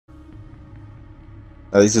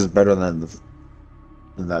At least it's better than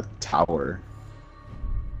that tower.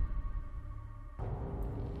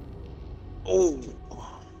 Oh,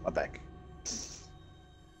 my back.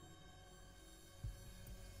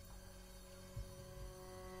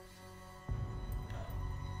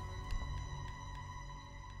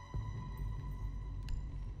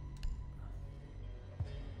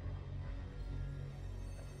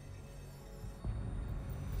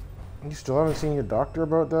 You still haven't seen your doctor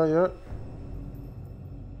about that yet?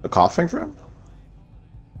 The coughing for him?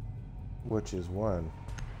 Which is when?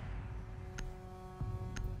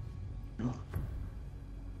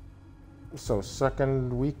 So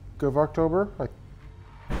second week of October?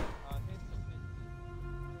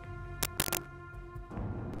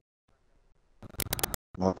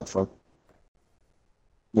 What the fuck?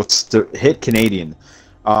 What's the hit Canadian?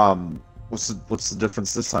 What's the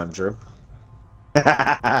difference this time, Drew?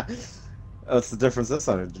 What's the difference this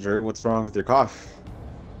time, Drew? What's wrong with your cough?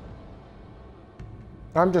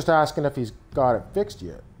 I'm just asking if he's got it fixed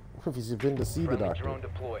yet. If he's been to see the doctor.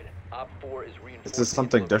 Is this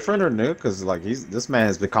something different or new? Because like this man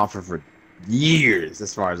has been coughing for years,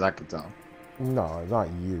 as far as I can tell. No, not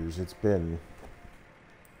years. It's been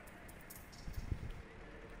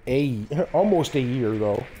almost a year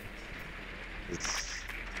though. As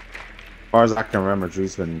far as I can remember,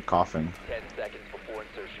 Drew's been coughing. 10 seconds before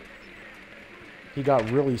insertion. He got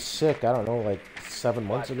really sick, I don't know, like 7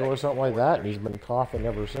 months ago or something like that, and he's been coughing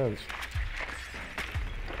ever since.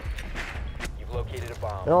 You've located a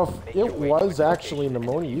bomb. You know, if it was actually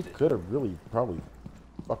pneumonia, you could have really probably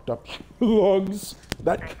fucked up your lungs.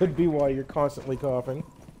 That could be why you're constantly coughing.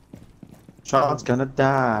 Sean's gonna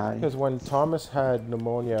die. Because when Thomas had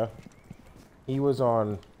pneumonia, he was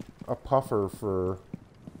on a puffer for...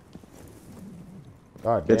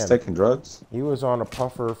 God damn. Kids taking drugs? He was on a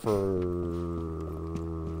puffer for...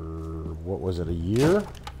 what was it, a year?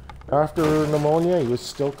 After pneumonia, he was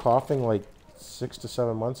still coughing like 6 to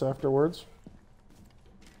 7 months afterwards.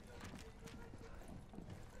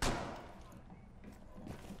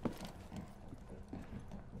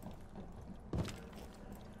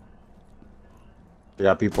 We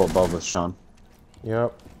got people above us, Sean.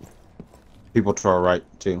 Yep. People to our right,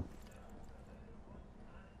 too.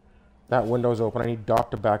 That window's open. I need Doc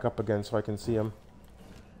to back up again so I can see him.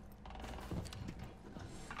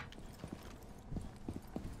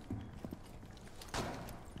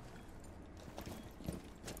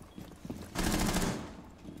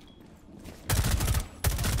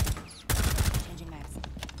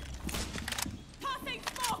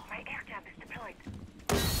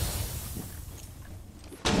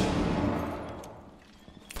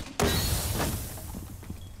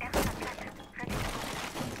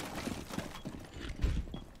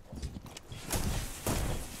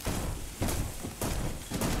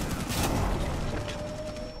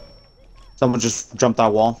 Someone just jumped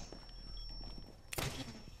that wall.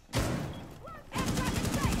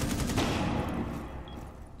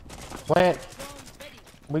 Plant!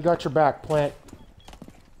 We got your back, Plant.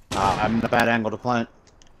 I'm in a bad angle to plant.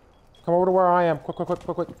 Come over to where I am. Quick, quick, quick,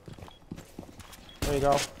 quick, quick. There you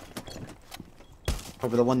go.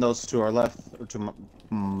 Over the windows to our left, or to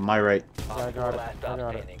my right. Yeah, I got it. I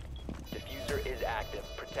got it. Diffuser is active,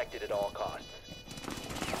 protected at all costs.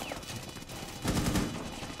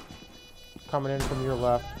 Coming in from your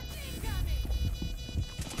left.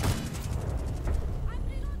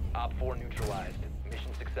 Op 4 neutralized.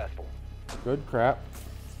 Mission successful. Good crap.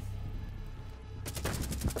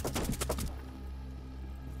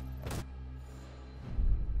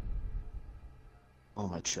 Oh,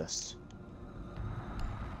 my chest.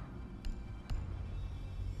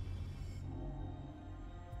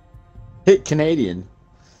 Hit Canadian.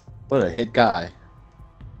 What a hit guy.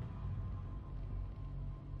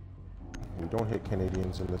 We don't hit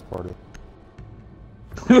Canadians in this party.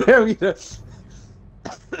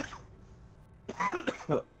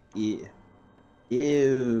 Yeah.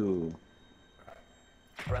 Ew.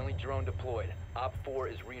 Friendly drone deployed. Op 4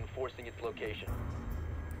 is reinforcing its location.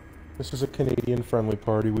 This is a Canadian-friendly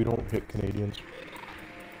party. We don't hit Canadians.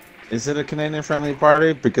 Is it a Canadian-friendly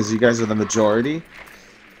party? Because you guys are the majority?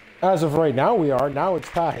 As of right now, we are. Now it's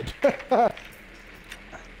tied.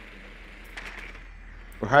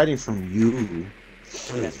 We're hiding from you.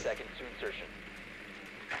 10 seconds to insertion.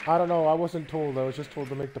 I don't know. I wasn't told. I was just told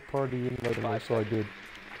to make the party invite, so I did.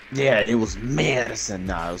 Yeah, it was Madison.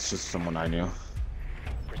 Nah, it was just someone I knew.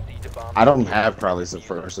 Proceed to bomb. I don't have Crowley as a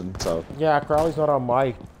person, so... Yeah, Crowley's not on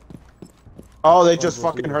my... Oh, they just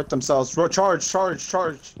fucking hurt themselves. Charge, charge,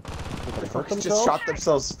 charge. They hurt Just themselves? shot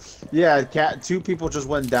themselves. Yeah, two people just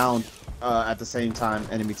went down at the same time,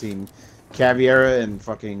 enemy team. Caviera and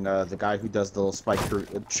fucking the guy who does the little spike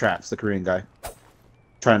traps, the Korean guy,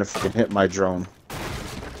 trying to fucking hit my drone.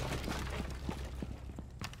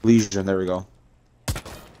 Legion, there we go.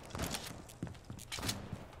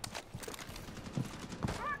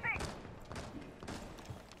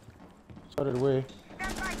 So did we.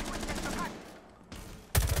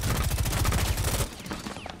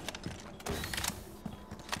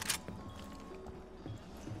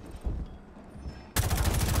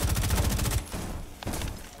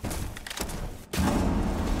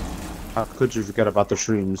 How could you forget about the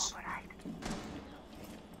shrooms?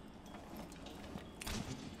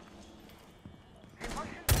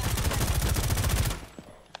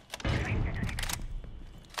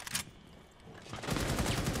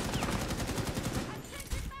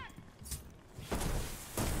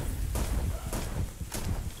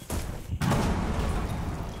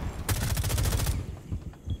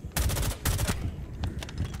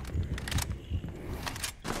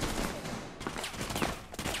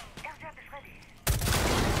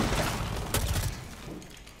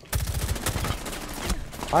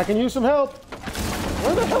 I can use some help!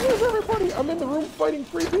 Where the hell is everybody? I'm in the room fighting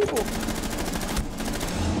 3 people!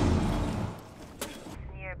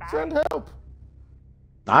 Send help!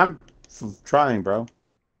 I'm trying, bro.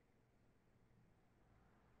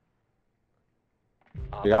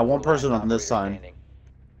 We got one person on this side.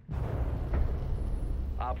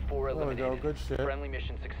 Op 4 There we go, eliminated. good shit. Friendly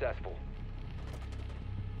mission successful.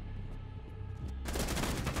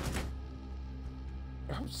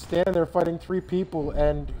 I'm standing there fighting 3 people,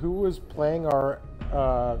 and who was playing our,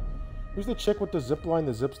 who's the chick with the zip line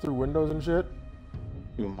that zips through windows and shit?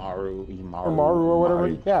 Umaru or whatever.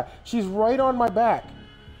 Yeah, she's right on my back.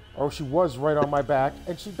 Or she was right on my back,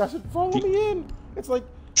 and she doesn't follow me in. It's like...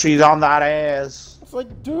 She's on that ass. It's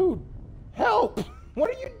like, dude, help! What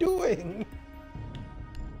are you doing?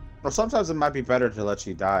 Well, sometimes it might be better to let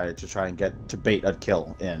you die to try and get to bait a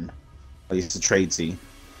kill in. At least a tradesy.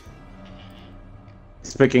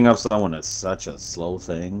 Picking up someone is such a slow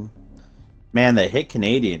thing. Man, the hit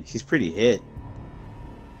Canadian, he's pretty hit.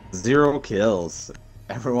 0 kills.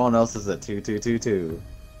 Everyone else is at 2-2-2-2.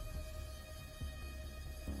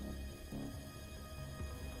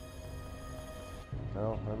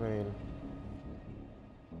 Well, I mean...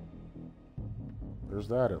 There's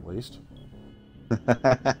that, at least. You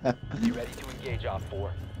ready to engage Op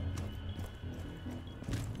 4?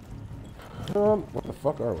 What the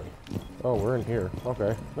fuck are we? Oh, we're in here.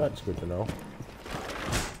 Okay, that's good to know.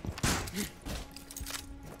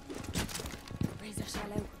 Razor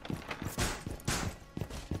shell out.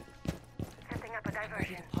 Setting up a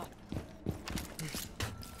diversion.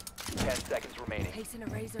 10 seconds remaining. Placing a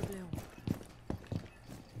razor bloom.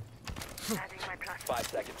 Adding my plus. 5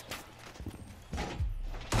 seconds.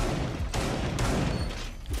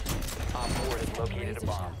 Op 4 has located a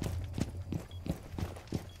bomb.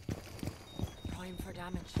 Prime for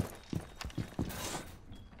damage.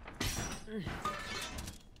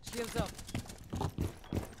 Shields up.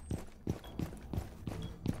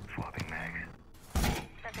 Swapping mags.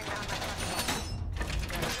 Setting down my plus.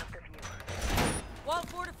 Getting up the view. Wall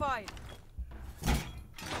fortified.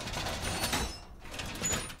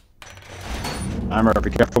 I'm be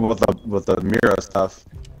careful with the Mira stuff.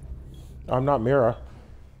 I'm not Mira.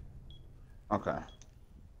 Okay.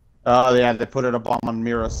 Oh yeah, they put it a bomb on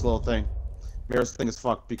Mira's little thing. Mira's thing is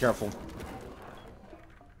fucked. Be careful.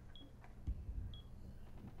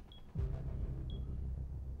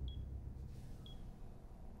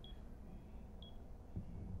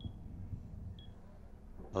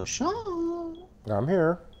 Oh, Sean. I'm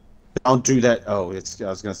here. Don't do that. Oh, I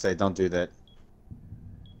was gonna say, don't do that.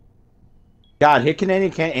 God, hit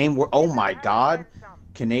Canadian can't aim. Oh my God,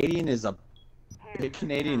 Canadian is a hit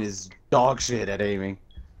Canadian is dog shit at aiming.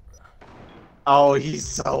 Oh, he's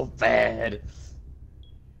so bad.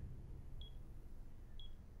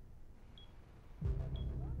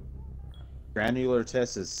 Granular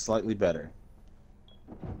test is slightly better.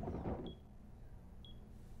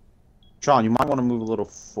 Sean, you might want to move a little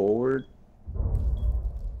forward.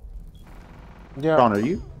 Yeah. Sean, are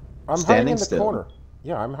you I'm hiding standing in the still? corner.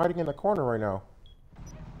 Yeah, I'm hiding in the corner right now.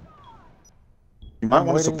 You might I'm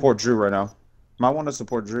want to waiting. support Drew right now. You might want to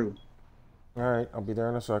support Drew. Alright, I'll be there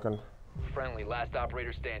in a second. Friendly, last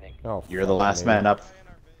operator standing. Oh, You're the fuck last me. man up.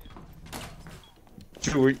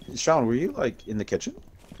 Drew, Sean, were you like in the kitchen?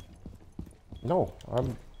 No,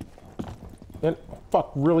 I'm... Then,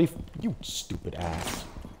 fuck, really? You stupid ass.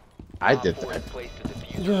 I Op did 4 that. has placed a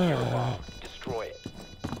defuser near a bomb. Destroy it.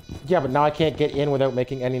 Yeah, but now I can't get in without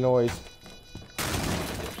making any noise.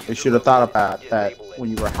 You should have thought about that when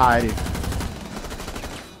you were hiding.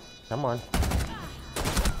 Come on.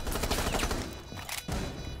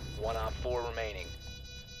 4 remaining.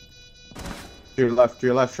 To your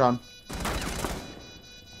left, Sean.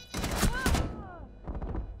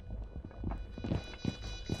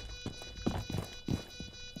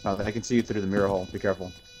 Oh, I can see you through the mirror hole. Be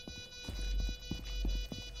careful.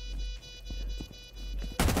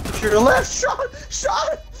 To your left, Sean!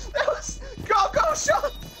 Sean! That was... Go,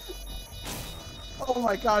 Sean! Oh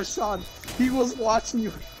my gosh, Sean. He was watching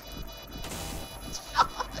you.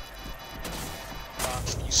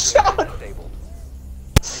 Sean! Disabled.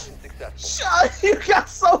 Mission successful. Sean, you got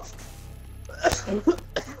so...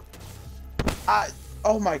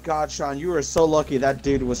 Oh my god, Sean, you were so lucky that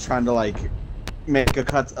dude was trying to, like, make a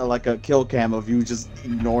cut, like a kill cam of you just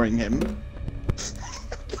ignoring him.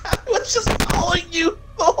 I was just following you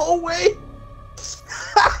the whole way.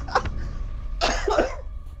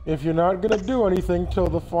 If you're not gonna do anything till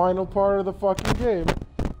the final part of the fucking game,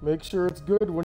 make sure it's good when